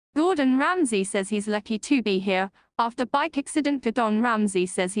Gordon Ramsay says he's lucky to be here after bike accident. Gordon Ramsay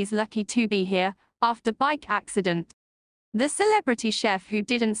says he's lucky to be here after bike accident. The celebrity chef, who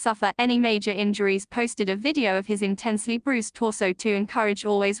didn't suffer any major injuries, posted a video of his intensely bruised torso to encourage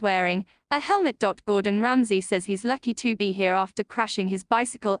always wearing a helmet. Gordon Ramsay says he's lucky to be here after crashing his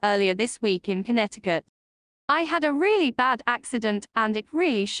bicycle earlier this week in Connecticut. "I had a really bad accident and it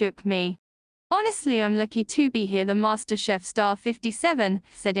really shook me. Honestly, I'm lucky to be here," the MasterChef star 57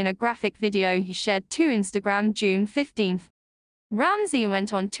 said in a graphic video he shared to Instagram June 15. Ramsay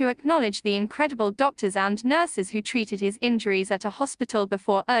went on to acknowledge the incredible doctors and nurses who treated his injuries at a hospital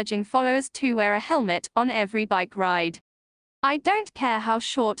before urging followers to wear a helmet on every bike ride. "I don't care how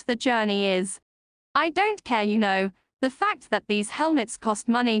short the journey is. I don't care, the fact that these helmets cost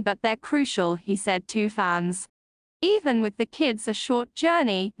money, but they're crucial," he said to fans. "Even with the kids a short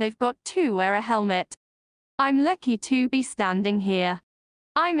journey, they've got to wear a helmet. I'm lucky to be standing here.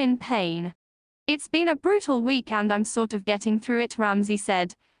 I'm in pain. It's been a brutal week and I'm sort of getting through it," Ramsay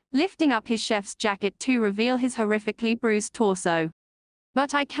said, lifting up his chef's jacket to reveal his horrifically bruised torso.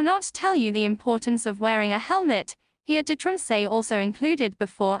 "But I cannot tell you the importance of wearing a helmet," he added. Ramsay also included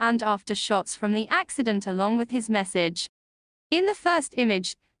before and after shots from the accident along with his message. In the first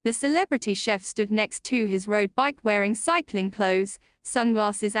image, the celebrity chef stood next to his road bike wearing cycling clothes,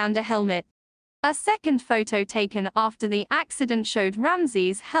 sunglasses and a helmet. A second photo taken after the accident showed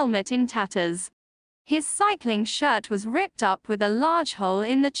Ramsay's helmet in tatters. His cycling shirt was ripped up with a large hole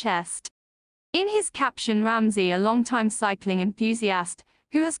in the chest. In his caption, Ramsay, a longtime cycling enthusiast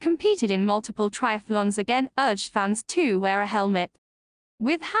who has competed in multiple triathlons, again urged fans to wear a helmet.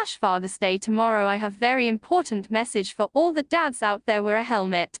 With Father's Day tomorrow, I have very important message for all the dads out there: wear a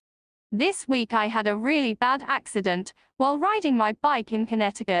helmet. This week I had a really bad accident while riding my bike in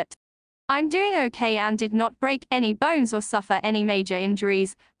Connecticut. I'm doing okay and did not break any bones or suffer any major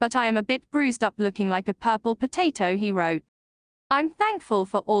injuries, but I am a bit bruised up looking like a purple potato, he wrote. "I'm thankful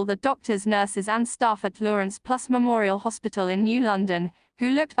for all the doctors, nurses and staff at Lawrence Plus Memorial Hospital in New London,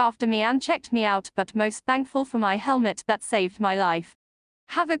 who looked after me and checked me out, but most thankful for my helmet that saved my life.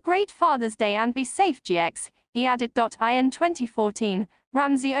 Have a great Father's Day and be safe, GX, he added. In 2014,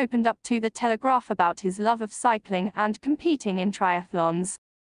 Ramsay opened up to The Telegraph about his love of cycling and competing in triathlons.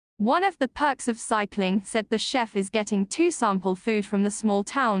 "One of the perks of cycling," said the chef, "is getting to sample food from the small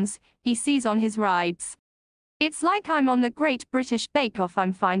towns he sees on his rides. It's like I'm on the Great British Bake Off.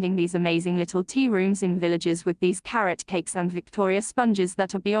 I'm finding these amazing little tea rooms in villages with these carrot cakes and Victoria sponges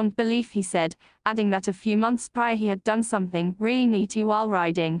that are beyond belief," he said, adding that a few months prior he had done something really neaty while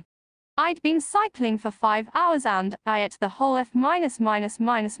riding. "I'd been cycling for 5 hours and I ate the whole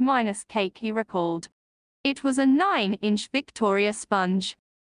cake," he recalled. "It was a 9-inch Victoria sponge.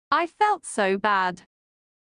 I felt so bad.